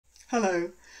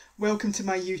Hello, welcome to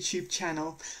my YouTube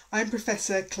channel. I'm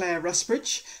Professor Claire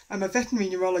Rusbridge. I'm a veterinary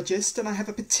neurologist and I have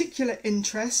a particular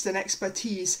interest and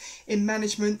expertise in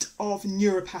management of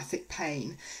neuropathic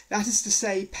pain. That is to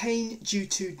say, pain due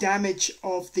to damage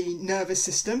of the nervous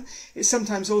system. It's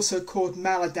sometimes also called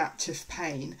maladaptive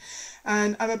pain.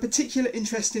 And I have a particular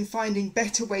interest in finding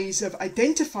better ways of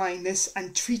identifying this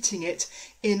and treating it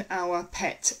in our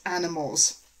pet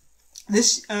animals.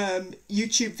 This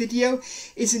YouTube video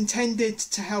is intended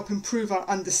to help improve our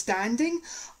understanding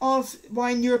of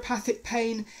why neuropathic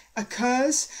pain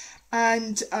occurs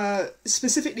and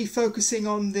specifically focusing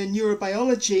on the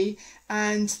neurobiology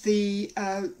and the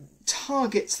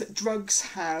targets that drugs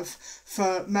have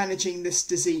for managing this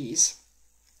disease.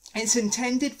 It's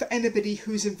intended for anybody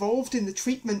who's involved in the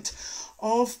treatment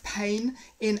of pain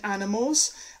in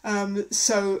animals,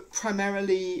 so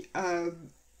primarily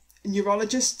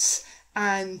neurologists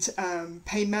and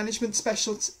pain management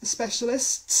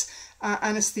specialists,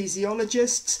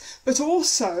 anesthesiologists, but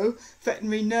also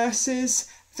veterinary nurses,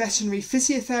 veterinary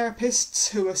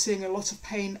physiotherapists who are seeing a lot of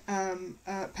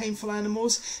painful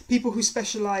animals, people who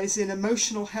specialise in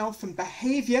emotional health and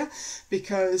behaviour,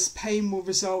 because pain will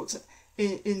result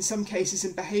in some cases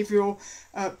in behavioural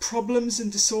problems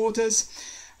and disorders,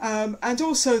 and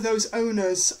also those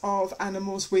owners of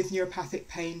animals with neuropathic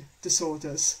pain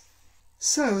disorders.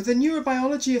 So, the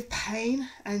neurobiology of pain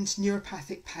and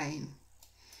neuropathic pain.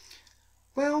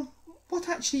 Well, what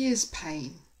actually is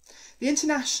pain? The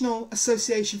International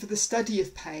Association for the Study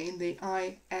of Pain, the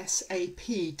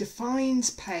ISAP,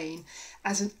 defines pain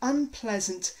as an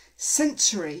unpleasant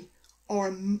sensory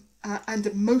and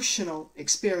emotional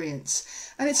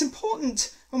experience. And it's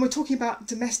important when we're talking about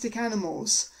domestic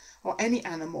animals, or any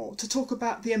animal, to talk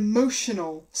about the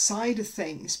emotional side of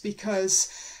things,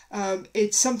 because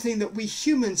it's something that we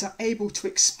humans are able to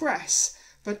express,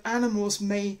 but animals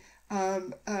may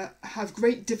have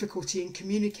great difficulty in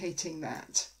communicating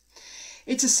that.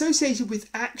 It's associated with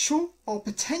actual or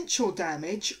potential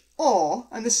damage, or,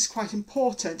 and this is quite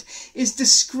important, is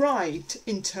described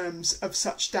in terms of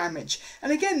such damage.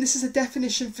 And again, this is a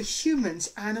definition for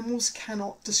humans. Animals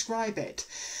cannot describe it.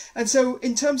 And so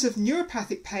in terms of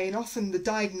neuropathic pain, often the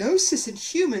diagnosis in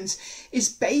humans is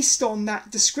based on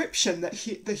that description that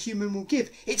the human will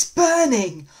give. It's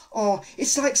burning, or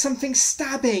it's like something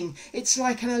stabbing, it's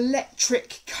like an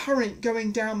electric current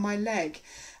going down my leg.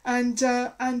 And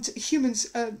humans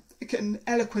can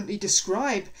eloquently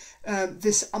describe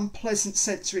this unpleasant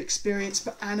sensory experience,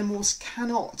 but animals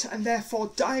cannot, and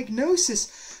therefore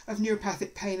diagnosis of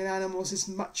neuropathic pain in animals is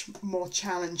much more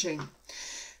challenging.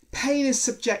 Pain is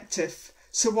subjective,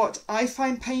 so what I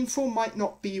find painful might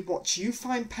not be what you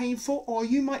find painful, or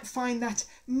you might find that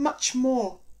much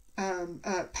more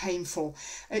painful.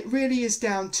 It really is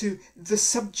down to the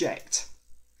subject.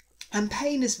 And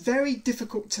pain is very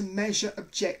difficult to measure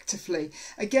objectively.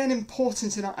 Again,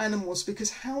 important in our animals, because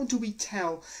how do we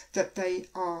tell that they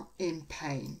are in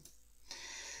pain?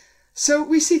 So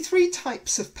we see three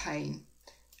types of pain.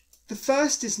 The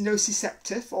first is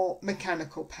nociceptive or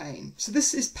mechanical pain. So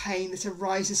this is pain that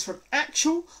arises from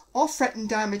actual or threatened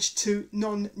damage to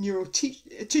non-neural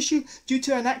tissue due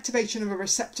to an activation of a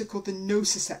receptor called the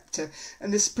nociceptor,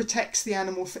 and this protects the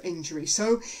animal for injury.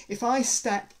 So if I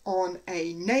step on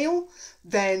a nail,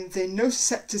 then the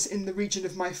nociceptors in the region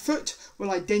of my foot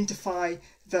will identify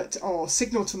that, or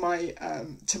signal to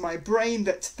my brain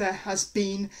that there has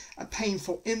been a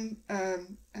painful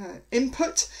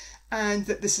input, and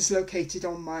that this is located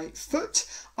on my foot.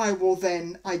 I will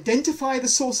then identify the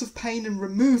source of pain and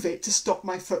remove it to stop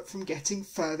my foot from getting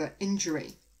further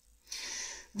injury.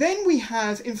 Then we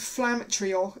have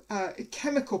inflammatory or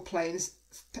chemical pain.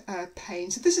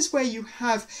 So this is where you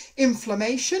have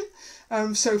inflammation.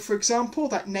 So for example,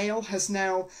 that nail has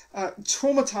now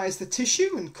traumatized the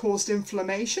tissue and caused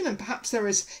inflammation, and perhaps there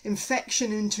is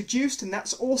infection introduced, and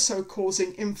that's also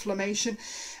causing inflammation.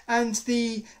 And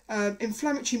the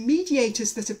inflammatory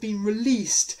mediators that have been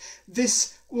released,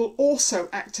 this will also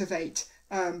activate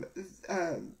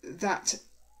that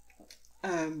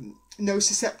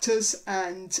nociceptors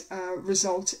and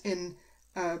result in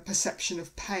perception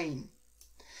of pain.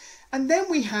 And then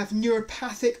we have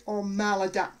neuropathic or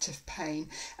maladaptive pain,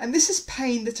 and this is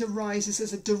pain that arises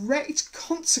as a direct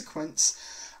consequence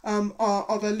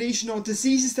of a lesion or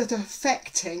diseases that are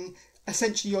affecting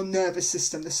essentially your nervous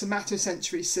system, the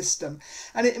somatosensory system,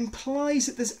 and it implies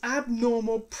that there's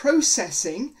abnormal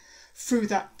processing through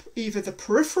that either the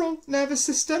peripheral nervous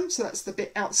system, so that's the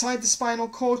bit outside the spinal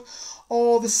cord,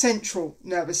 or the central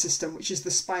nervous system, which is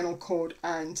the spinal cord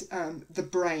and the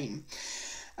brain.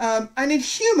 And in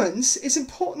humans, it's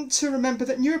important to remember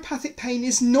that neuropathic pain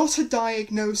is not a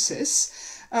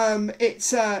diagnosis.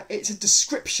 It's a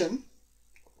description,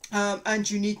 and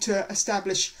you need to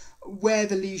establish where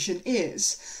the lesion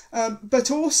is. But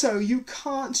also, you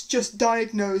can't just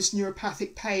diagnose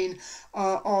neuropathic pain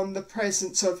on the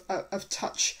presence of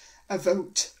touch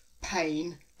evoked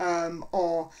pain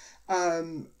or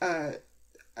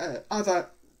other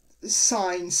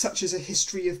signs such as a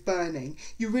history of burning.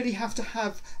 You really have to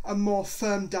have a more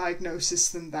firm diagnosis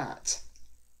than that.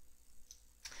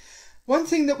 One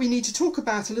thing that we need to talk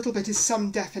about a little bit is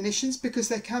some definitions, because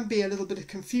there can be a little bit of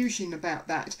confusion about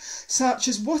that, such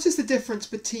as what is the difference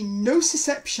between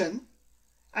nociception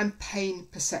and pain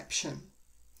perception.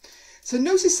 So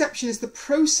nociception is the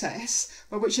process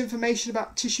by which information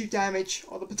about tissue damage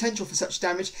or the potential for such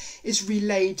damage is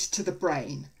relayed to the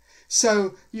brain.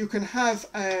 So you can have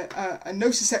a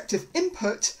nociceptive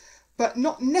input but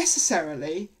not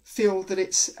necessarily feel that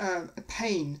it's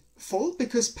painful,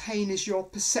 because pain is your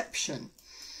perception.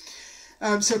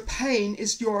 So pain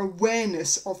is your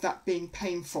awareness of that being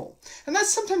painful, and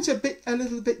that's sometimes a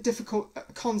little bit difficult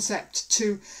concept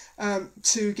to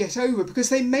get over, because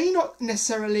they may not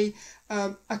necessarily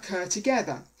occur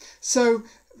together. So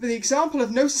the example of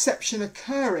nociception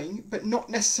occurring but not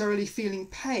necessarily feeling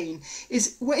pain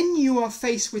is when you are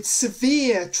faced with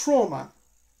severe trauma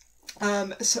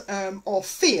or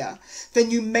fear,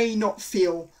 then you may not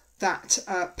feel that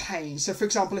pain. So for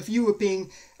example, if you were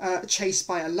being chased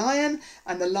by a lion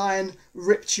and the lion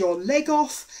ripped your leg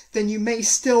off, then you may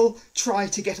still try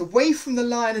to get away from the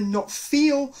lion and not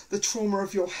feel the trauma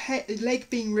of your leg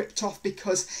being ripped off,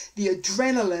 because the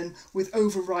adrenaline would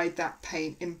override that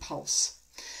pain impulse.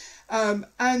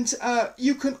 And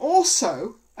you can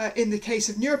also, in the case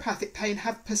of neuropathic pain,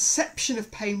 have perception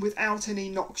of pain without any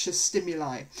noxious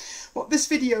stimuli. What this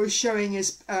video is showing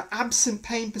is absent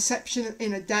pain perception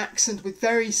in a dachshund with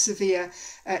very severe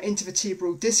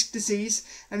intervertebral disc disease,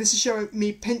 and this is showing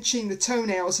me pinching the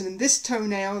toenails, and in this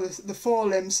toenail, the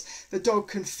forelimbs, the dog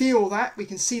can feel that. We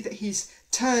can see that he's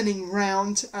turning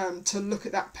round to look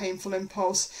at that painful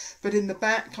impulse, but in the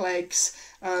back legs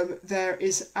there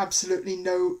is absolutely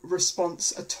no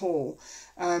response at all.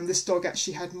 This dog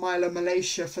actually had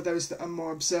myelomalacia. For those that are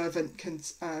more observant can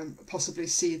possibly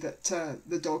see that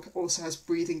the dog also has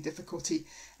breathing difficulty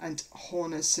and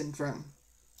Horner's syndrome.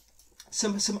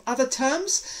 Some other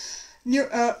terms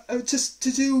just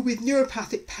to do with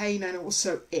neuropathic pain and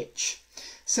also itch.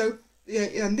 So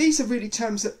and these are really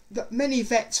terms that many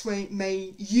vets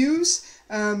may use,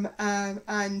 and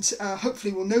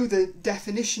hopefully will know the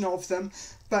definition of them,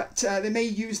 but they may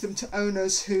use them to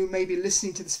owners who may be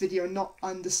listening to this video and not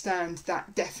understand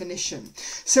that definition.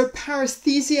 So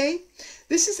paresthesiae,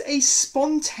 this is a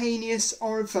spontaneous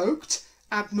or evoked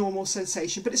abnormal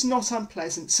sensation, but it's not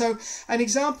unpleasant. So an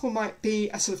example might be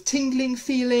a sort of tingling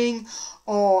feeling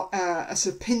or a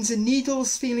sort of pins and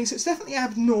needles feeling. So it's definitely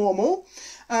abnormal.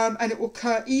 And it will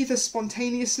occur either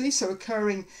spontaneously, so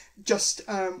occurring just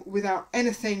without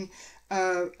anything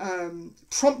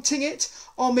prompting it,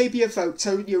 or maybe evoked.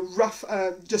 So you're rough,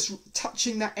 just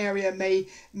touching that area may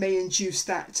induce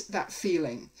that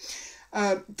feeling.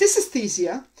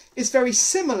 Dysesthesia is very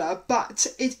similar, but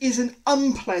it is an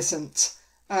unpleasant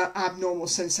abnormal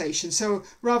sensation. So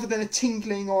rather than a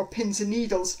tingling or pins and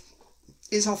needles,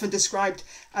 is often described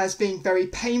as being very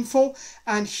painful,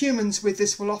 and humans with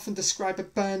this will often describe a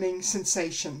burning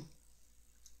sensation.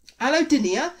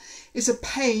 Allodynia is a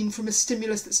pain from a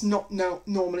stimulus that's not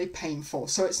normally painful.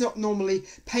 So it's not normally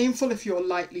painful if you're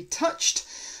lightly touched,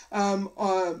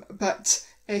 but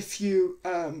if you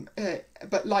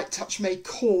but light touch may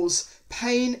cause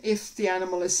pain if the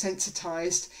animal is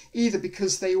sensitized, either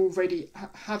because they already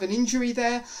have an injury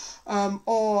there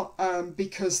or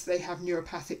because they have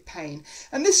neuropathic pain.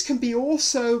 And this can be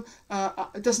also,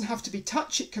 it doesn't have to be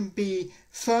touch, it can be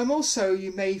thermal, so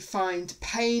you may find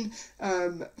pain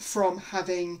from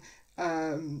having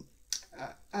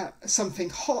something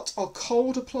hot or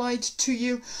cold applied to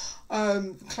you,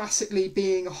 classically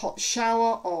being a hot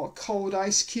shower or a cold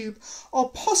ice cube, or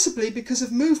possibly because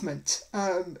of movement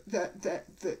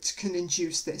that can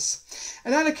induce this.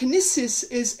 And anakinesis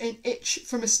is an itch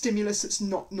from a stimulus that's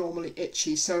not normally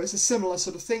itchy, so it's a similar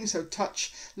sort of thing. So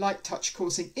touch, light touch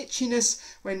causing itchiness,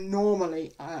 when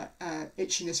normally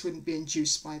itchiness wouldn't be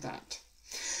induced by that.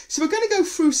 So we're going to go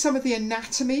through some of the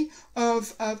anatomy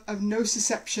of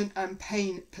nociception and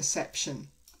pain perception.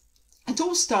 It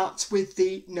all starts with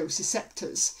the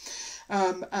nociceptors.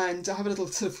 and I have a little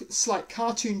sort of slight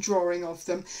cartoon drawing of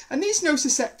them. And these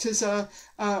nociceptors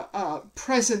are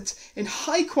present in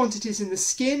high quantities in the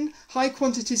skin, high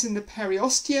quantities in the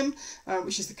periosteum,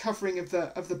 which is the covering of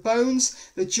the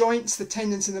bones, the joints, the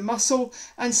tendons and the muscle,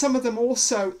 and some of them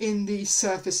also in the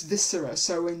surface viscera,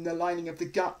 so in the lining of the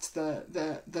gut,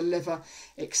 the liver,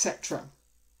 etc.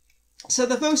 So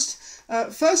the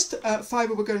first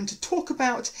fibre we're going to talk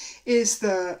about is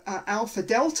the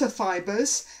alpha-delta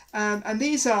fibres, and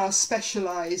these are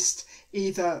specialised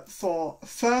either for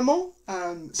thermal,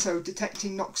 so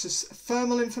detecting noxious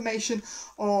thermal information,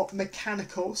 or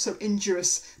mechanical, so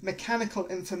injurious mechanical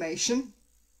information.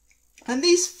 And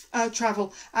these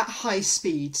travel at high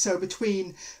speed, so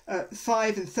between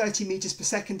 5 and 30 meters per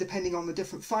second, depending on the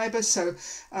different fibres. So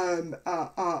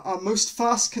our most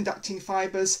fast conducting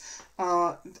fibres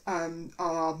are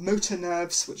motor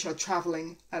nerves, which are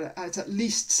travelling at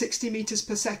least 60 meters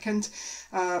per second,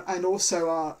 and also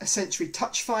our sensory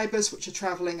touch fibres, which are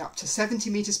travelling up to 70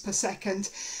 meters per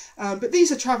second. But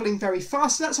these are travelling very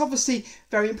fast, and that's obviously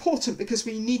very important because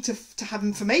we need to have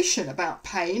information about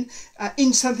pain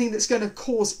in something that's going to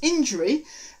cause injury.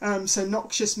 So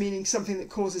noxious meaning something that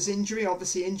causes injury,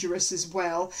 obviously injurious as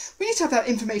well. We need to have that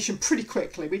information pretty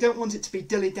quickly. We don't want it to be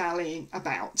dilly-dallying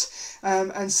about.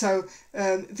 And so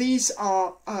these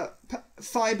are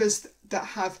fibres that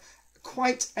have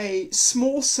quite a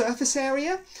small surface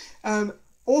area.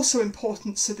 Also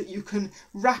important so that you can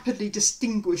rapidly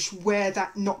distinguish where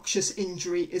that noxious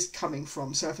injury is coming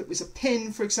from. So if it was a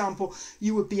pin, for example,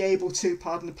 you would be able to,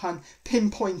 pardon the pun,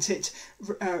 pinpoint it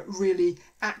really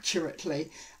accurately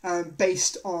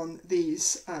based on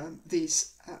these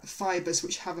fibres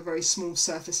which have a very small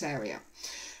surface area.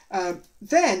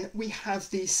 Then we have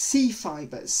these C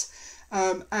fibres.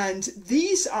 And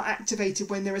these are activated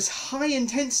when there is high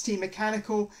intensity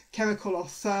mechanical, chemical or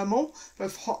thermal,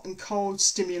 both hot and cold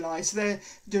stimuli. So they're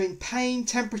doing pain,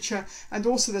 temperature, and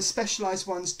also the specialised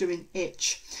ones doing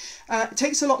itch. It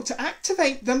takes a lot to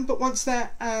activate them, but once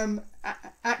they're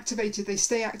activated, they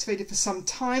stay activated for some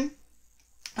time,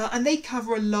 and they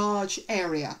cover a large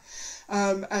area.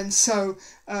 And so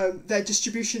their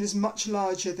distribution is much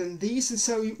larger than these, and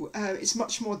so it's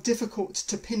much more difficult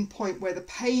to pinpoint where the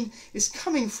pain is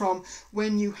coming from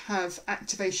when you have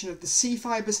activation of the C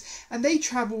fibres, and they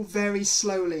travel very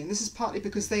slowly, and this is partly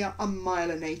because they are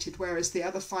unmyelinated, whereas the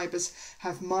other fibres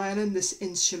have myelin, this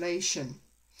insulation.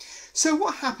 So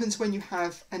what happens when you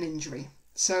have an injury?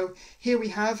 So here we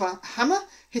have a hammer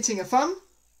hitting a thumb.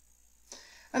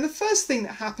 And the first thing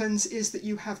that happens is that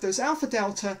you have those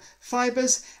alpha-delta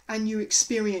fibres and you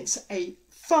experience a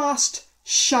fast,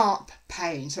 sharp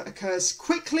pain. So it occurs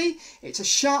quickly, it's a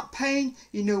sharp pain,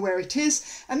 you know where it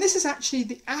is, and this is actually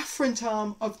the afferent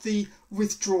arm of the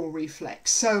withdrawal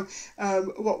reflex. So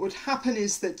what would happen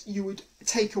is that you would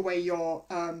take away your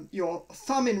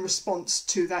thumb in response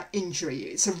to that injury.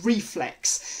 It's a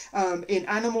reflex. In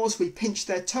animals, we pinch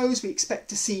their toes, we expect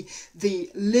to see the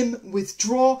limb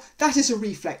withdraw. That is a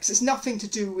reflex. It's nothing to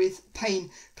do with pain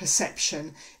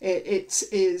perception. It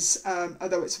is,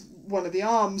 although it's one of the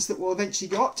arms that will eventually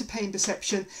go up to pain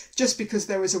perception, just because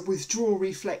there is a withdrawal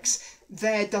reflex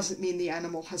there doesn't mean the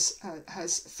animal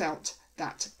has felt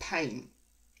that pain.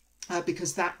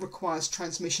 Because that requires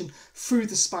transmission through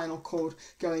the spinal cord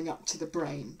going up to the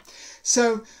brain.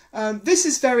 So this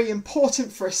is very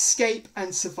important for escape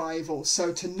and survival,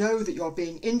 so to know that you're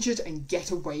being injured and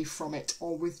get away from it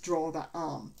or withdraw that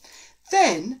arm.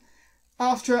 Then,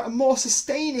 after a more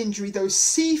sustained injury, those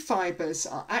C fibres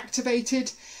are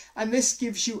activated, and this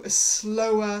gives you a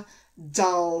slower,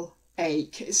 dull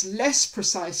ache. It's less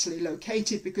precisely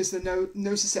located because the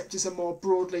nociceptors are more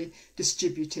broadly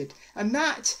distributed, and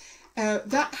that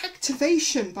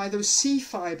activation by those C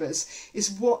fibres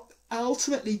is what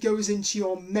ultimately goes into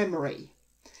your memory,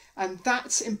 and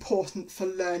that's important for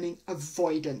learning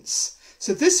avoidance.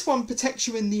 So this one protects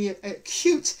you in the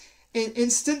acute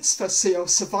instance for your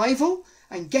survival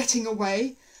and getting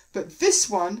away, but this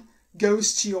one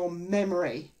goes to your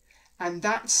memory. And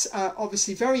that's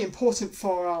obviously very important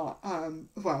for our,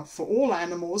 well, for all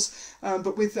animals,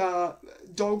 but with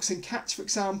dogs and cats, for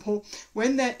example,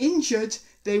 when they're injured,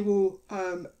 they will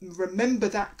remember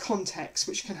that context,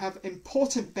 which can have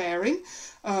important bearing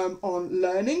on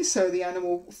learning. So the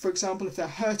animal, for example, if they're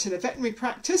hurt in a veterinary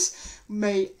practice,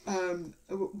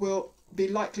 will be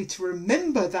likely to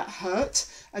remember that hurt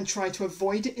and try to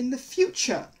avoid it in the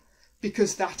future,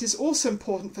 because that is also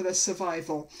important for their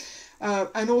survival.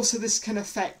 And also this can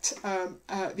affect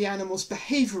the animal's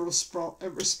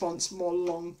behavioural response more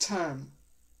long term.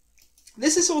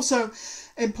 This is also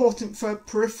important for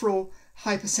peripheral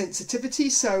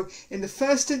hypersensitivity. So in the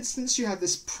first instance, you have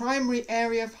this primary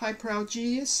area of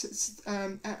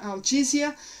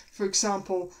hyperalgesia, for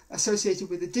example, associated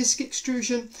with a disc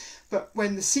extrusion. But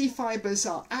when the C fibers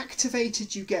are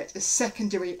activated, you get a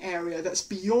secondary area that's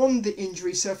beyond the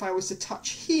injury. So if I was to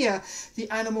touch here, the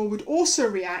animal would also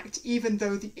react even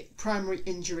though the primary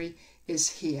injury is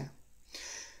here.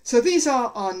 So these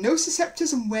are our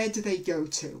nociceptors, and where do they go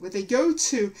to? Well, they go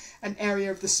to an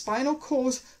area of the spinal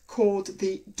cord called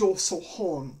the dorsal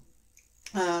horn.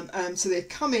 So they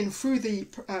come in through the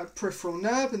peripheral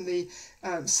nerve, and the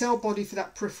cell body for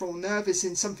that peripheral nerve is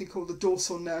in something called the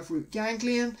dorsal nerve root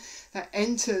ganglion that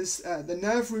enters the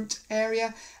nerve root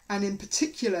area, and in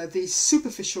particular the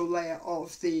superficial layer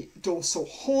of the dorsal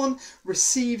horn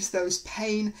receives those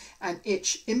pain and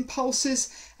itch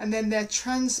impulses, and then they're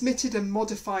transmitted and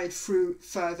modified through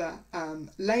further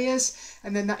layers,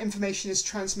 and then that information is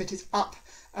transmitted up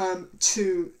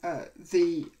to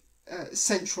the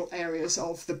central areas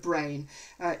of the brain.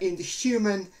 In the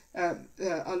human,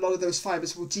 a lot of those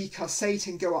fibers will decussate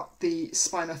and go up the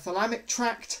spinothalamic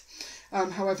tract.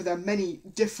 However, there are many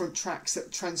different tracts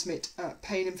that transmit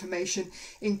pain information.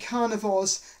 In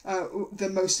carnivores, the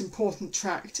most important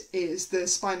tract is the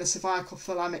spinocervical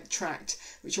thalamic tract,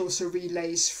 which also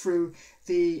relays through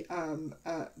the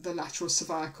lateral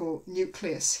cervical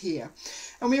nucleus here.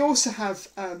 And we also have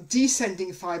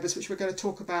descending fibers, which we're going to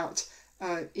talk about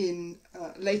in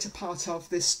later part of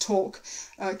this talk,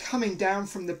 coming down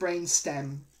from the brain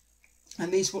stem,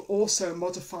 and these will also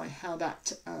modify how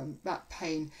that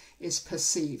pain is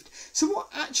perceived. So what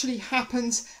actually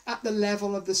happens at the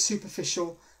level of the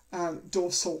superficial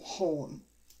dorsal horn?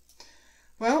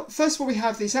 Well, first of all, we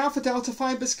have these alpha delta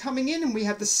fibers coming in, and we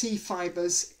have the C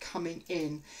fibers coming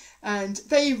in, and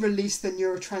they release the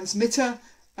neurotransmitter,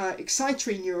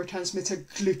 excitatory neurotransmitter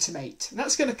glutamate. And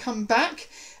that's going to come back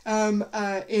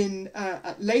in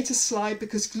a later slide,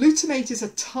 because glutamate is a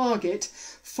target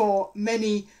for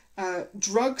many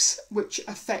drugs which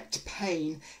affect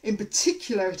pain. In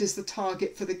particular, it is the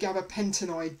target for the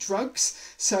gabapentinoid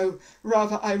drugs. So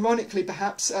rather ironically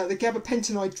perhaps, the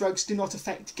gabapentinoid drugs do not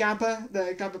affect GABA,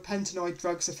 the gabapentinoid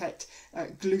drugs affect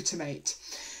glutamate.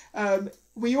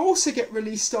 We also get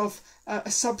released of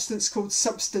a substance called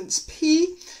substance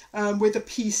P, where the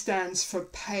P stands for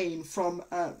pain, from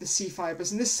the C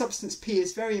fibers. And this substance P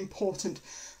is very important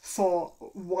for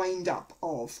wind-up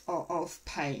of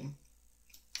pain.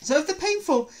 So if the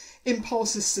painful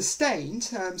impulse is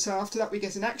sustained, so after that we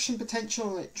get an action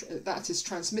potential that is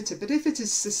transmitted, but if it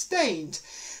is sustained,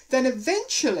 then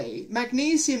eventually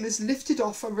magnesium is lifted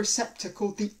off a receptor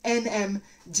called the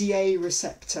NMDA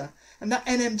receptor. And that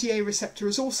NMDA receptor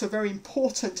is also very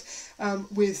important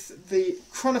with the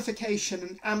chronification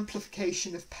and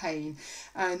amplification of pain.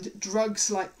 And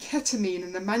drugs like ketamine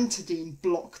and amantadine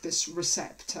block this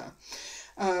receptor.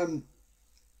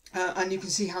 And you can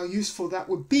see how useful that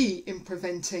would be in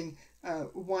preventing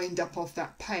wind up of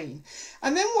that pain.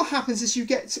 And then what happens is you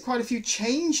get quite a few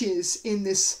changes in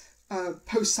this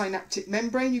postsynaptic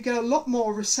membrane. You get a lot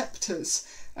more receptors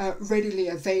readily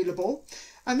available.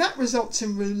 And that results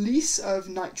in release of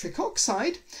nitric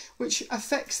oxide, which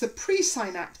affects the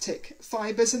presynaptic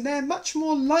fibers, and they're much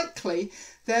more likely,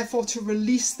 therefore, to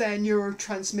release their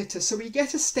neurotransmitter. So we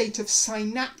get a state of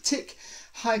synaptic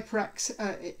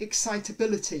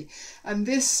hyperexcitability, and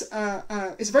this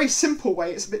is a very simple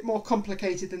way, it's a bit more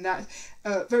complicated than that,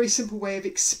 very simple way of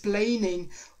explaining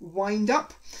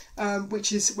wind-up,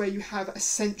 which is where you have a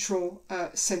central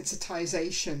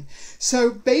sensitization.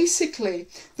 So basically,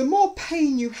 the more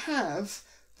pain you have,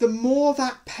 the more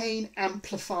that pain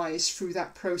amplifies through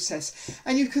that process.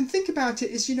 And you can think about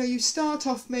it as, you know, you start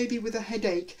off maybe with a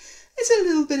headache. It's a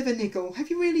little bit of a niggle. Have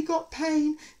you really got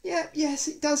pain? Yeah, yes,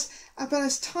 it does. But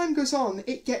as time goes on,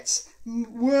 it gets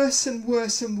worse and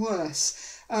worse and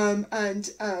worse.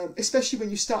 Especially when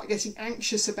you start getting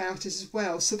anxious about it as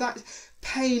well. So that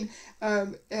pain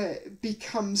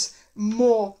becomes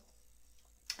more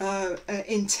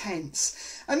intense.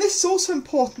 And this is also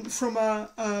important from a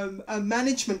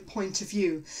management point of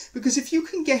view, because if you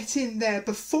can get in there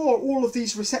before all of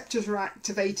these receptors are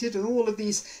activated and all of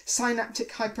these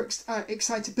synaptic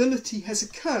hyperexcitability has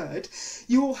occurred,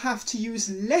 you will have to use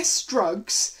less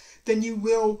drugs than you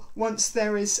will once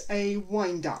there is a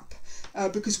wind-up.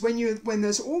 Because when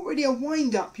there's already a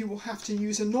wind-up, you will have to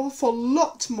use an awful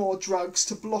lot more drugs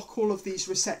to block all of these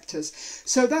receptors.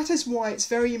 So that is why it's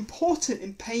very important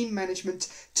in pain management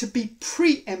to be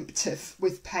preemptive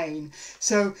with pain.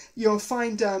 So you'll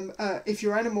find if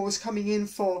your animal is coming in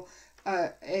for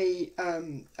a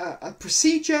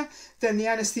procedure, then the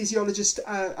anaesthesiologist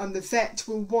and the vet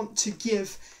will want to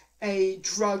give a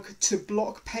drug to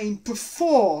block pain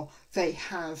before they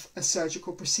have a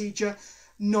surgical procedure,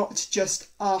 not just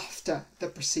after the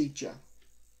procedure.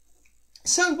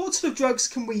 So what sort of drugs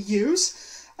can we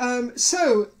use?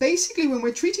 So basically, when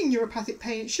we're treating neuropathic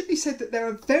pain, it should be said that there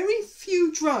are very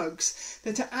few drugs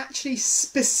that are actually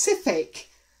specific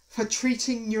for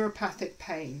treating neuropathic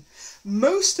pain.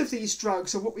 Most of these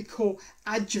drugs are what we call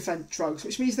adjuvant drugs,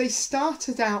 which means they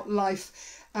started out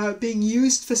life being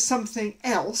used for something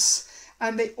else,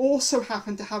 and they also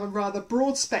happen to have a rather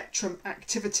broad spectrum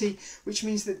activity, which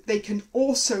means that they can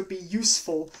also be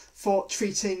useful for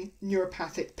treating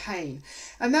neuropathic pain.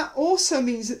 And that also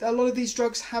means that a lot of these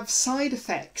drugs have side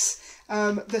effects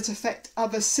that affect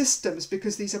other systems,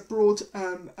 because these are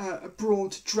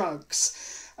broad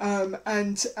drugs.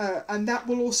 And that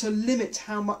will also limit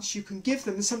how much you can give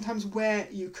them, and sometimes where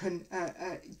you can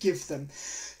give them.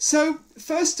 So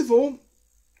first of all,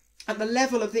 at the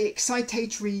level of the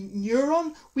excitatory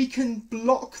neuron, we can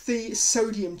block the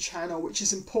sodium channel, which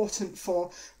is important for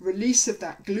release of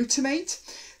that glutamate.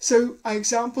 So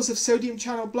examples of sodium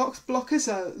channel blockers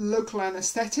are local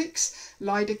anesthetics,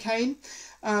 lidocaine.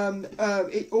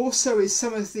 It also is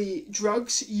some of the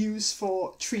drugs used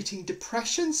for treating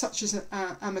depression, such as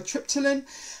amitriptyline,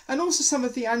 and also some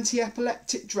of the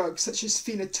anti-epileptic drugs, such as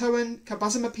phenytoin,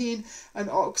 carbamazepine, and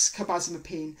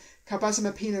oxcarbazepine.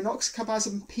 Carbamazepine and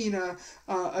oxcarbazepine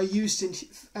are used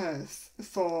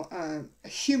for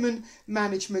human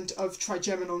management of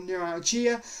trigeminal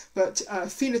neuralgia, but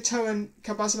phenytoin,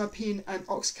 carbamazepine and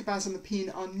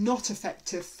oxcarbazepine are not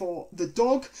effective for the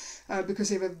dog because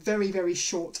they have a very, very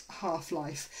short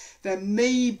half-life. There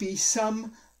may be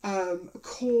some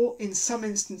call in some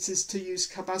instances to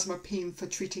use carbamazepine for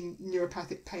treating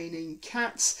neuropathic pain in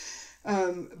cats,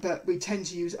 but we tend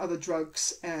to use other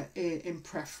drugs in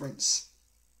preference.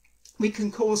 We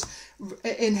can cause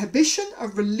inhibition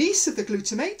of release of the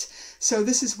glutamate. So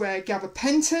this is where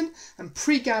gabapentin and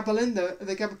pregabalin,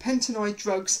 the gabapentinoid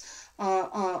drugs,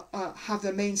 have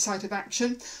their main site of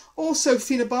action. Also,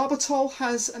 phenobarbital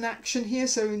has an action here.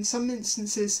 So in some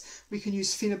instances, we can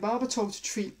use phenobarbital to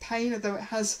treat pain, although it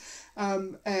has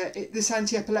this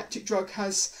anti-epileptic drug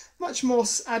has much more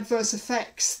adverse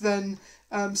effects than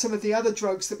some of the other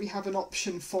drugs that we have an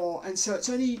option for, and so it's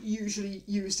only usually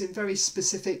used in very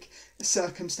specific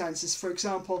circumstances. For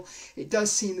example, it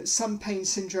does seem that some pain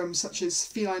syndromes, such as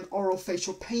feline oral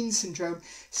facial pain syndrome,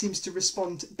 seems to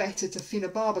respond better to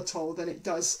phenobarbital than it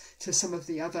does to some of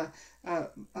the other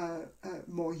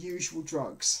more usual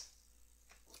drugs.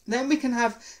 Then we can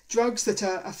have drugs that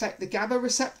affect the GABA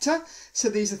receptor. So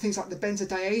these are things like the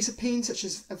benzodiazepines, such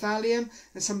as Valium,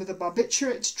 and some of the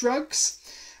barbiturate drugs.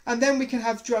 And then we can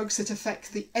have drugs that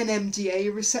affect the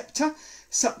NMDA receptor,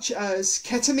 such as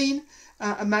ketamine,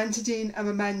 amantadine, and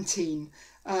memantine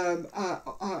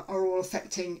are all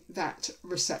affecting that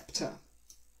receptor.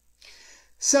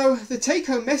 So the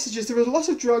take-home message is there are a lot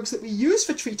of drugs that we use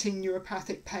for treating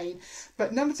neuropathic pain,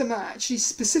 but none of them are actually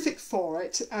specific for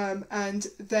it, and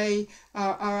they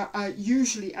are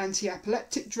usually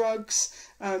anti-epileptic drugs.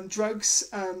 Drugs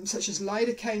such as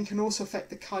lidocaine can also affect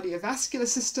the cardiovascular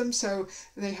system, so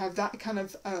they have that kind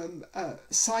of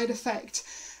side effect.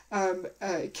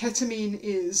 Ketamine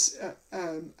is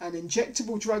an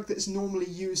injectable drug that's normally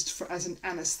used as an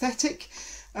anesthetic.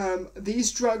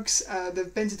 These drugs, the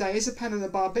benzodiazepine and the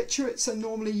barbiturates, are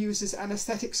normally used as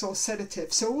anesthetics or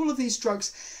sedatives. So all of these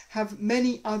drugs have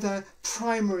many other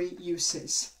primary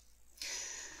uses.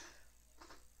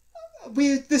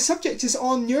 The subject is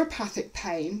on neuropathic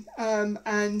pain,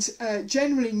 and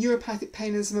generally neuropathic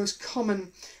pain is the most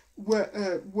common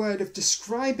word of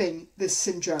describing this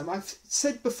syndrome. I've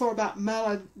said before about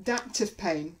maladaptive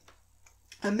pain.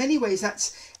 In many ways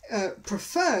that's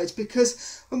preferred,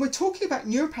 because when we're talking about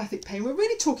neuropathic pain, we're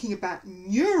really talking about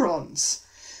neurons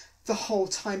the whole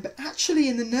time, but actually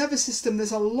in the nervous system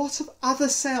there's a lot of other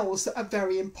cells that are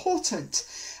very important,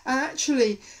 and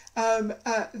actually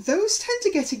those tend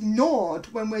to get ignored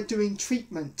when we're doing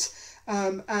treatment,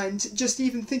 and just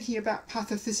even thinking about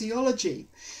pathophysiology.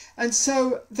 And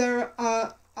so there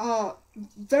are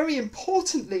very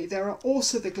importantly, there are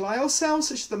also the glial cells,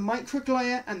 such as the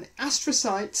microglia and the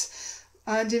astrocytes,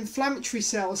 and inflammatory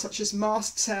cells such as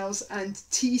mast cells and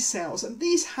T cells. And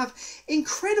these have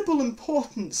incredible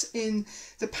importance in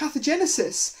the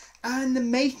pathogenesis and the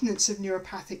maintenance of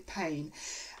neuropathic pain.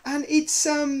 And it's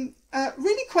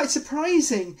really quite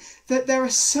surprising that there are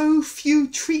so few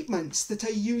treatments that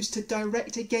are used to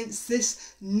direct against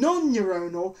this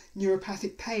non-neuronal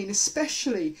neuropathic pain,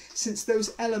 especially since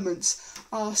those elements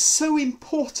are so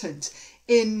important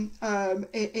in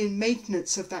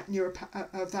maintenance of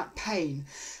that pain,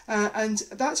 and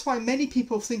that's why many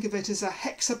people think of it as a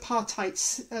hexapartite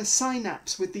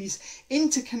synapse with these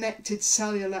interconnected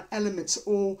cellular elements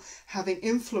all having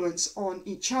influence on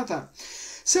each other.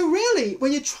 So really,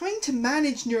 when you're trying to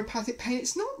manage neuropathic pain,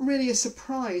 it's not really a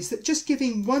surprise that just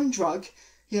giving one drug,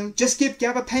 just give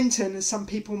gabapentin, as some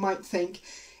people might think,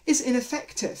 is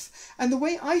ineffective. And the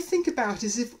way I think about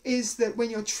it is that when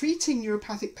you're treating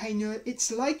neuropathic pain,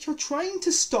 it's like you're trying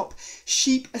to stop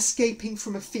sheep escaping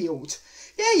from a field.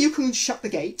 Yeah, you can shut the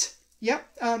gate.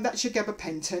 Yep, that's your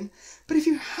gabapentin. But if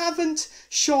you haven't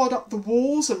shored up the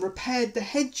walls and repaired the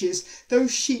hedges,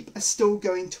 those sheep are still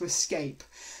going to escape.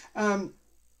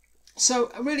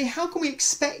 So really, how can we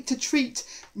expect to treat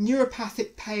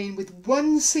neuropathic pain with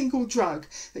one single drug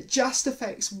that just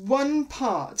affects one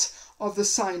part of the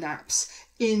synapse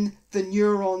in the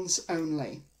neurons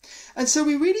only? And so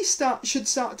we really should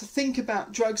start to think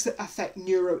about drugs that affect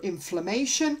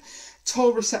neuroinflammation,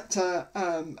 toll receptor,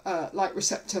 like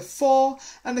receptor 4,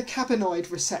 and the cannabinoid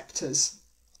receptors.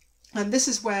 And this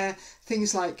is where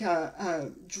things like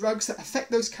drugs that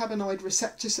affect those cannabinoid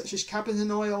receptors, such as cannabis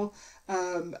oil,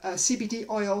 CBD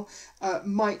oil,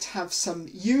 might have some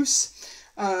use.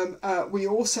 We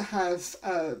also have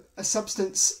a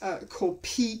substance called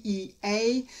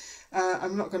PEA.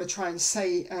 I'm not going to try and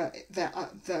say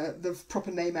the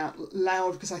proper name out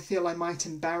loud because I feel I might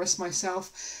embarrass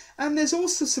myself. And there's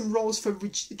also some roles for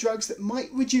drugs that might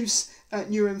reduce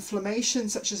neuroinflammation,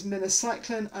 such as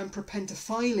minocycline and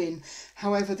propentophyllene.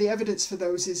 However, the evidence for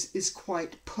those is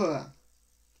quite poor.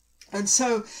 And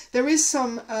so there is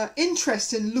some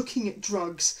interest in looking at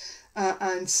drugs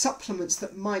and supplements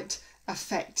that might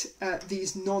affect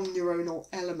these non-neuronal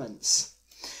elements.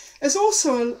 There's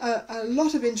also a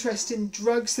lot of interest in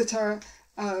drugs that are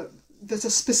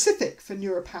specific for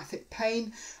neuropathic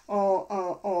pain,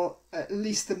 or at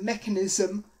least the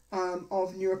mechanism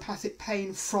of neuropathic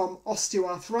pain from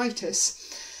osteoarthritis.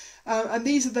 And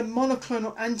these are the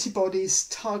monoclonal antibodies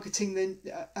targeting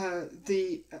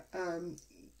the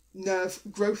nerve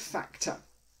growth factor.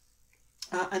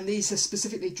 And these are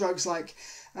specifically drugs like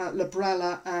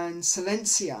Librela and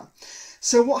Silencia.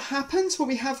 So what happens? Well,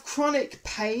 we have chronic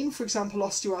pain, for example,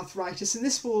 osteoarthritis, and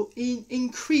this will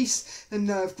increase the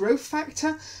nerve growth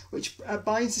factor, which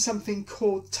binds to something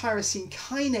called tyrosine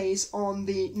kinase on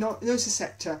the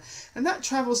nociceptor, and that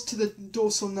travels to the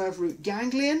dorsal nerve root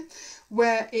ganglion,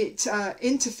 where it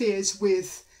interferes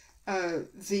with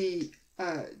the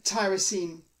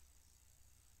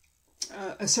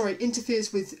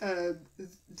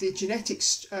genetic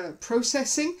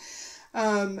processing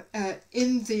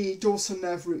in the dorsal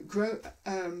nerve root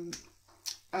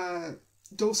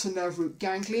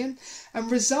ganglion,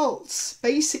 and results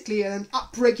basically in an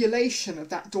upregulation of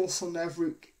that dorsal nerve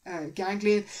root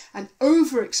ganglion and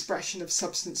overexpression of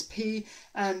substance P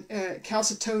and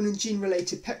calcitonin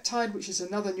gene-related peptide, which is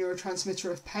another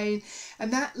neurotransmitter of pain,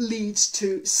 and that leads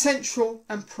to central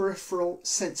and peripheral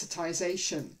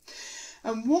sensitization.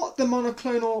 And what the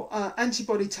monoclonal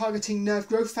antibody targeting nerve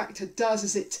growth factor does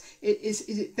is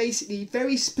it basically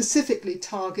very specifically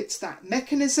targets that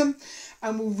mechanism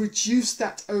and will reduce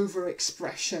that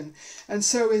overexpression. And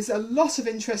so there's a lot of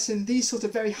interest in these sort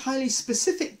of very highly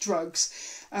specific drugs,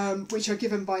 which are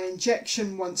given by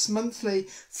injection once monthly,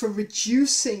 for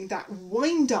reducing that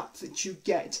wind up that you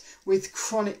get with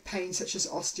chronic pain such as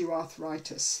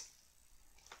osteoarthritis.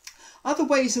 Other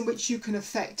ways in which you can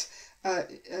affect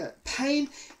pain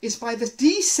is by the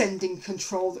descending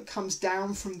control that comes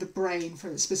down from the brain,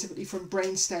 specifically from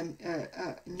brainstem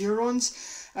neurons,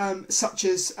 such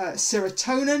as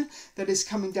serotonin that is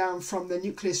coming down from the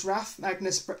nucleus raphe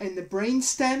magnus in the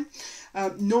brainstem,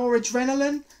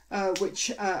 noradrenaline, which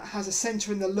has a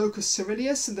centre in the locus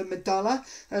ceruleus and the medulla.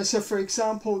 So for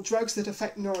example, drugs that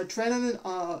affect noradrenaline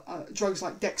are drugs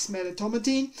like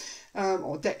dexmedetomidine,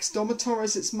 or dexdomitor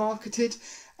as it's marketed,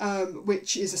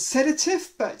 which is a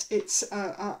sedative, but it's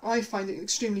I find it an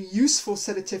extremely useful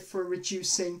sedative for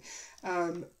reducing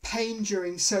pain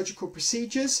during surgical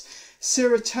procedures.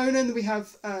 Serotonin, we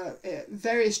have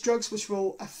various drugs which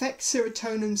will affect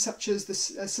serotonin, such as the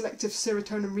selective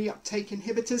serotonin reuptake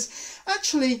inhibitors.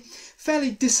 Actually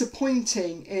fairly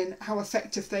disappointing in how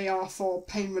effective they are for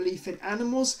pain relief in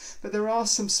animals, but there are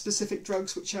some specific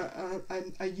drugs which are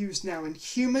used now in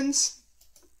humans.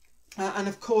 And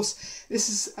of course, this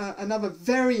is another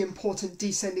very important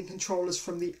descending controllers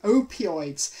from the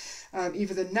opioids,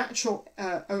 either the natural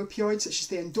opioids such as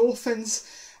the endorphins,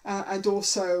 and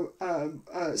also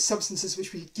substances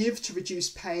which we give to reduce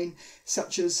pain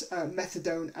such as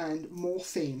methadone and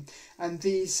morphine. And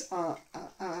these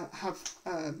have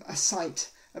a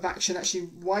site of action, actually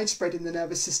widespread in the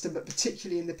nervous system, but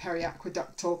particularly in the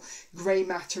periaqueductal, grey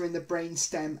matter in the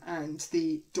brainstem and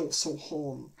the dorsal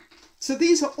horn. So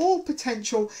these are all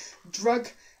potential drug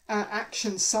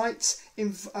action sites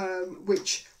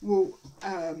which will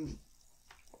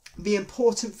be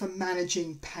important for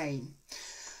managing pain.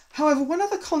 However, one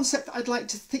other concept I'd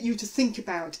like you to think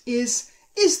about is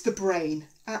the brain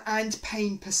and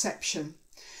pain perception.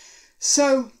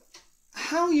 So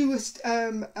how you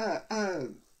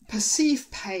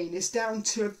perceive pain is down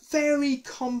to a very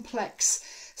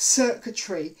complex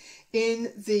circuitry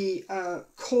in the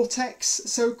cortex,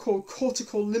 so-called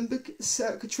corticolimbic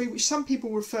circuitry, which some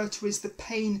people refer to as the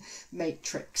pain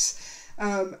matrix.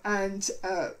 This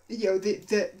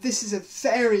is a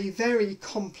very, very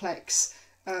complex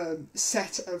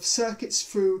set of circuits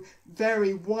through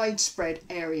very widespread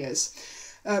areas.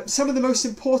 Some of the most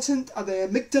important are the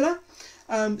amygdala.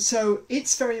 So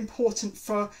it's very important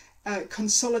for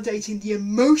consolidating the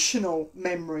emotional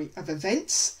memory of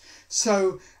events.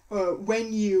 So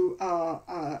when you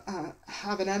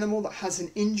have an animal that has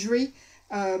an injury,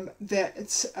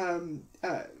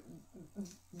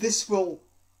 this will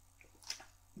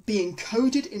be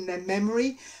encoded in their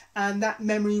memory, and that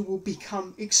memory will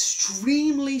become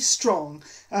extremely strong.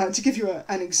 To give you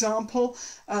an example,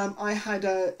 I had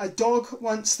a dog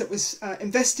once that was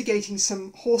investigating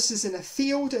some horses in a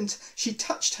field, and she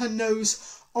touched her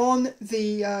nose on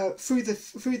the through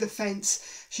the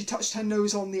fence. She touched her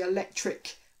nose on the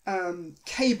electric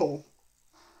cable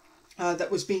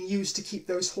that was being used to keep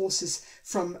those horses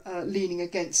from leaning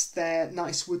against their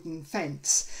nice wooden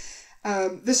fence.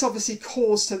 This obviously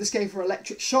caused her, this gave her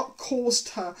electric shock, caused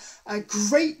her a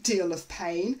great deal of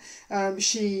pain.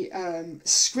 She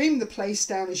screamed the place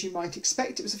down, as you might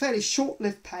expect. It was a fairly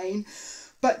short-lived pain,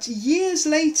 but years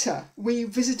later we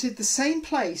visited the same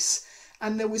place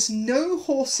and there was no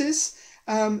horses,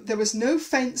 there was no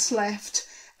fence left,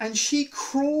 and she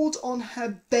crawled on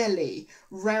her belly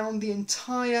round the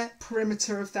entire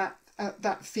perimeter of that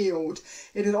field.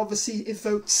 It had obviously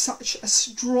evoked such a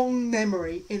strong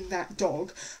memory in that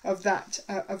dog of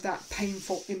that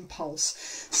painful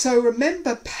impulse. So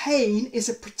remember, pain is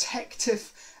a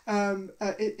protective,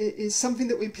 it is something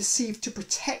that we perceive to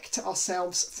protect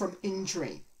ourselves from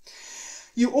injury.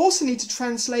 You also need to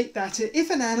translate that if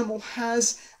an animal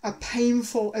has a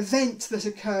painful event that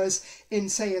occurs in,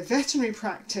 say, a veterinary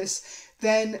practice,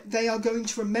 then they are going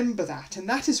to remember that. And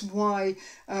that is why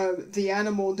the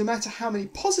animal, no matter how many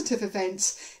positive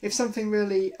events, if something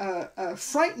really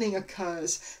frightening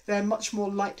occurs, they're much more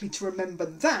likely to remember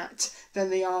that than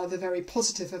they are the very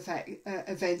positive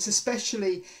events,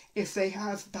 especially if they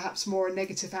have perhaps more a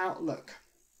negative outlook.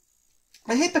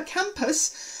 A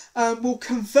hippocampus will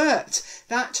convert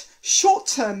that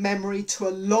short-term memory to a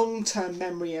long-term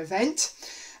memory event.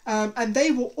 And they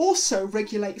will also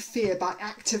regulate fear by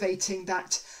activating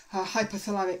that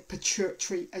hypothalamic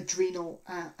pituitary adrenal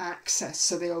axis.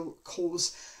 So they'll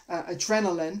cause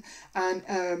adrenaline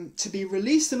and to be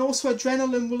released, and also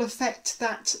adrenaline will affect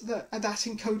that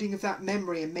encoding of that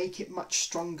memory and make it much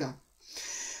stronger.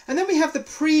 And then we have the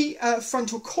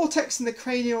prefrontal cortex and the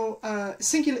cranial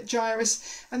cingulate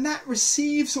gyrus, and that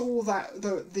receives all that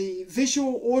the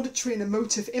visual, auditory and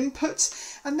emotive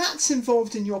inputs, and that's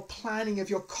involved in your planning of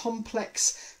your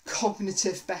complex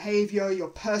cognitive behaviour, your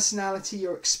personality,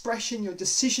 your expression, your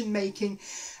decision making,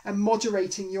 and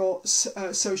moderating your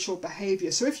social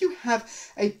behaviour. So if you have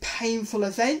a painful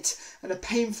event and a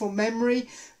painful memory,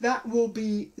 that will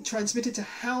be transmitted to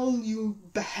how you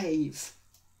behave.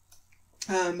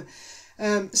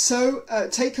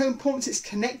 Take-home points, it's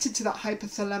connected to that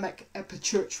hypothalamic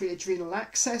pituitary adrenal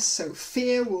axis, so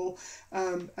fear will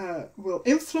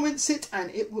influence it, and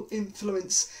it will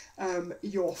influence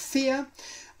your fear.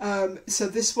 So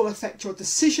this will affect your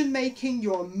decision making,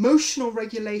 your emotional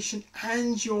regulation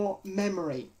and your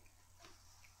memory.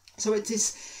 So it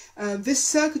is this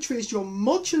circuitry is your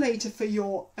modulator for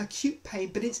your acute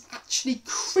pain, but it's actually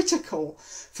critical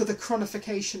for the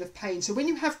chronification of pain. So when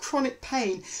you have chronic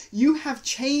pain, you have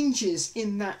changes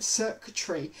in that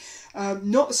circuitry.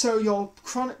 Not so your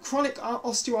chronic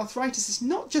osteoarthritis is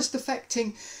not just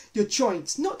affecting your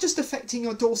joints, not just affecting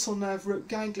your dorsal nerve root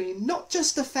ganglion, not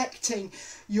just affecting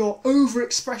your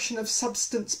overexpression of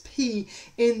substance P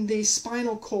in the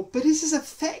spinal cord, but it is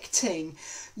affecting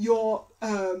your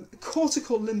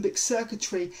corticolimbic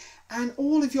circuitry and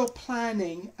all of your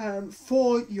planning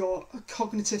for your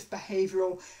cognitive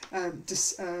behavioural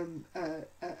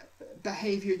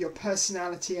behaviour, your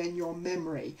personality and your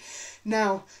memory.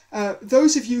 Now,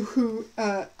 those of you who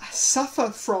suffer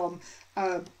from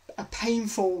a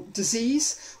painful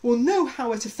disease will know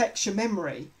how it affects your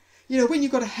memory. You know, when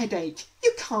you've got a headache,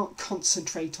 you can't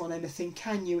concentrate on anything,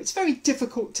 can you? It's very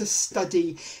difficult to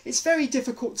study. It's very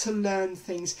difficult to learn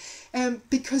things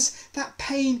because that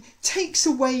pain takes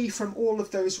away from all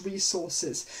of those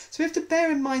resources. So we have to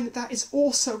bear in mind that that is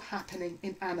also happening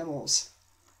in animals.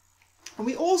 And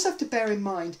we also have to bear in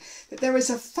mind that there is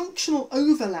a functional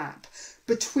overlap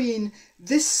between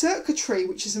this circuitry,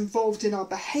 which is involved in our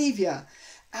behaviour,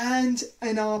 and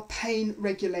in our pain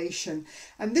regulation.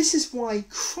 And this is why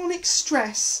chronic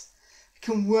stress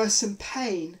can worsen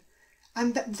pain,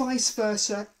 and that vice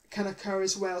versa can occur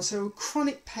as well. So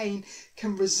chronic pain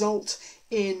can result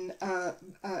in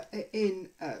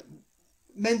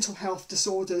mental health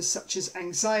disorders such as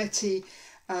anxiety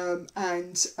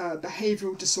and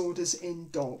behavioural disorders in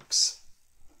dogs.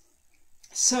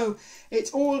 So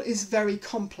it all is very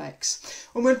complex.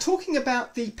 When we're talking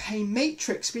about the pain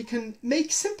matrix, we can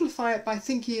simplify it by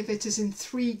thinking of it as in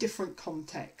 3 different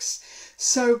contexts.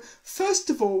 So first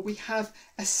of all, we have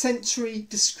a sensory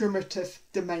discriminative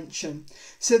dimension.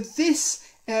 So this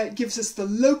gives us the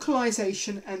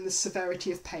localization and the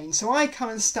severity of pain. So I come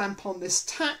and stamp on this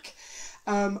tack.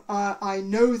 I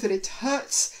know that it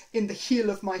hurts in the heel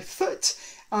of my foot.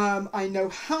 I know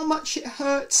how much it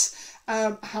hurts,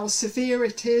 how severe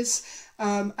it is,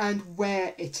 and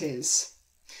where it is.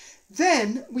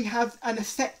 Then we have an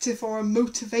affective or a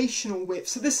motivational whip.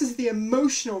 So this is the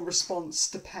emotional response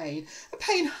to pain. The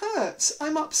pain hurts.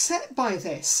 I'm upset by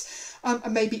this. I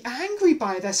may be angry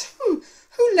by this. Who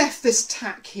left this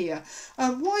tack here?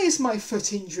 Why is my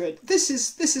foot injured? This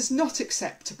is not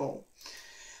acceptable.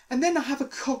 And then I have a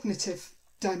cognitive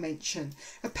dimension.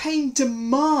 A pain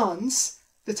demands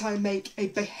that I make a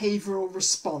behavioural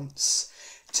response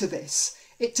to this.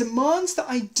 It demands that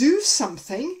I do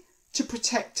something to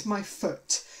protect my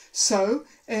foot. So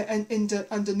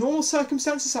under normal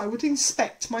circumstances, I would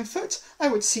inspect my foot. I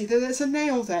would see that there's a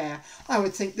nail there. I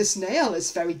would think this nail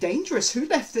is very dangerous. Who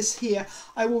left this here?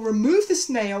 I will remove this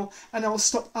nail and I will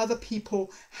stop other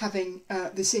people having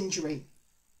this injury.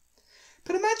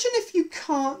 But imagine if you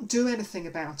can't do anything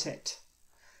about it.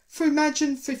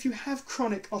 Imagine if you have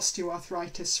chronic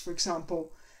osteoarthritis, for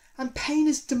example, and pain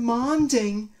is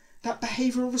demanding that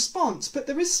behavioural response, but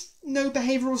there is no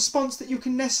behavioural response that you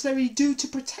can necessarily do to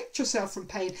protect yourself from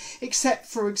pain, except,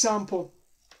 for example,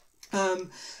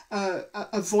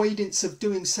 avoidance of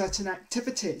doing certain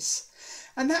activities.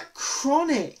 And that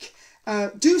chronic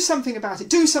do something about it,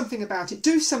 do something about it,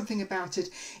 do something about it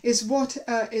is what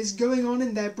is going on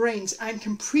in their brains and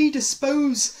can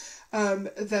predispose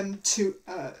them to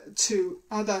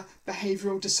other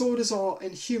behavioural disorders or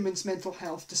in humans mental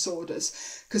health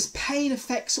disorders, because pain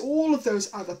affects all of those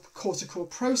other cortical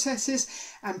processes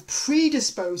and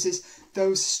predisposes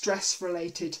those stress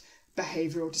related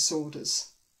behavioural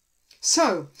disorders.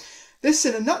 So this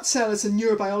in a nutshell is a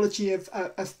neurobiology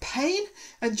of pain,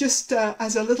 and just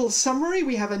as a little summary,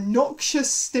 we have a noxious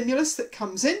stimulus that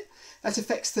comes in that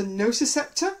affects the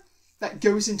nociceptor, that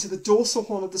goes into the dorsal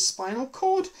horn of the spinal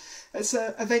cord. It's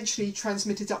eventually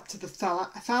transmitted up to the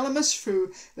thalamus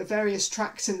through the various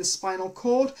tracts in the spinal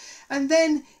cord, and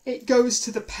then it goes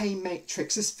to the pain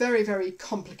matrix. This very, very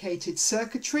complicated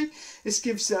circuitry. This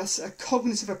gives us a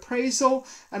cognitive appraisal,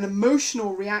 an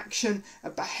emotional reaction,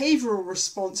 a behavioural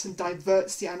response, and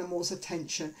diverts the animal's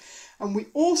attention. And we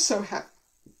also have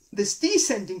this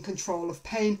descending control of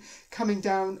pain coming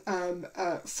down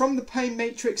from the pain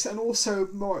matrix, and also,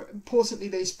 more importantly,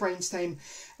 these brainstem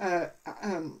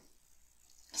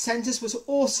centres will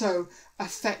also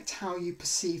affect how you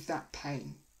perceive that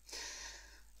pain.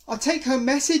 Our take-home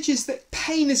message is that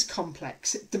pain is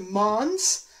complex. It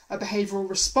demands a behavioural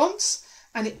response,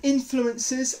 and it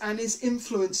influences and is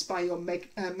influenced by your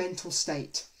mental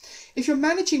state. If you're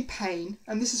managing pain,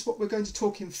 and this is what we're going to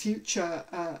talk in future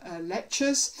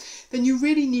lectures, then you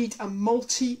really need a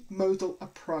multimodal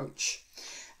approach,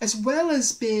 as well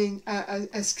as being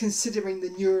as considering the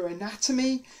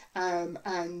neuroanatomy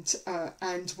and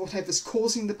whatever's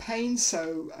causing the pain,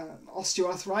 so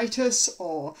osteoarthritis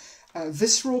or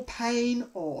visceral pain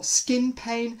or skin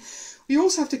pain. We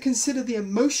also have to consider the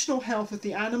emotional health of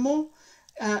the animal,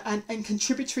 and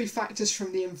contributory factors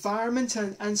from the environment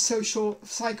and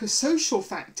psychosocial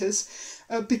factors,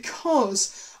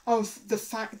 because of the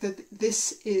fact that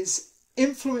this is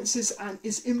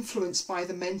influenced by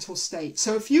the mental state.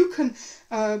 So if you can,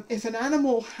 if an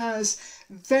animal has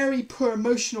very poor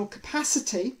emotional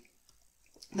capacity,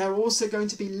 they're also going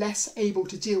to be less able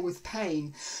to deal with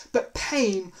pain, but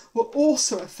pain will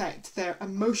also affect their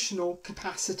emotional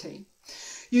capacity.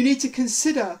 You need to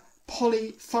consider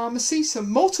polypharmacy, so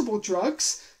multiple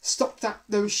drugs stop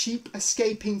those sheep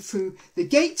escaping through the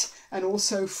gate and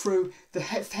also through the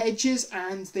hedges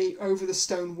and over the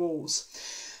stone walls.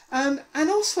 And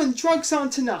also when drugs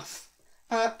aren't enough,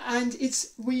 and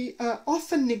we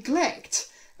often neglect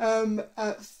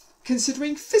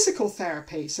considering physical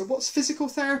therapy. So what's physical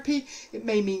therapy? It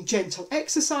may mean gentle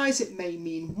exercise, it may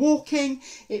mean walking,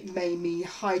 it may mean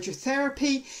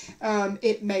hydrotherapy,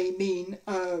 it may mean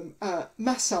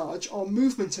massage or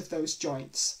movement of those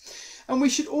joints. And we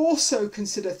should also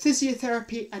consider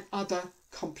physiotherapy and other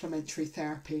complementary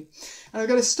therapy. And I'm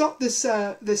going to stop this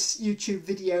YouTube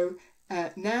video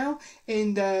now.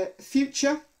 In the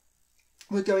future,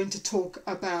 we're going to talk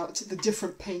about the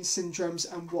different pain syndromes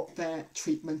and what their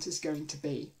treatment is going to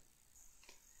be.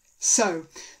 So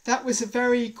that was a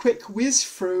very quick whiz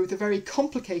through the very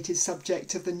complicated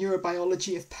subject of the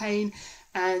neurobiology of pain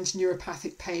and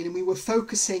neuropathic pain, and we were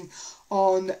focusing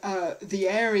on the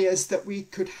areas that we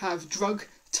could have drug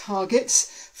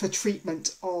targets for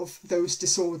treatment of those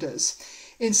disorders.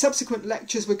 In subsequent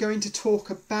lectures, we're going to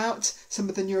talk about some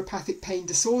of the neuropathic pain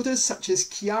disorders, such as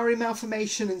Chiari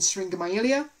malformation and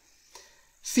syringomyelia,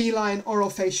 feline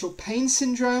orofacial pain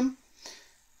syndrome,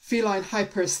 feline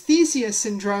hyperesthesia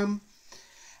syndrome,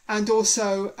 and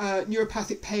also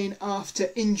neuropathic pain after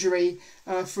injury,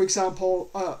 for example,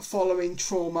 following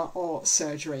trauma or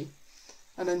surgery.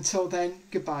 And until then,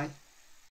 goodbye.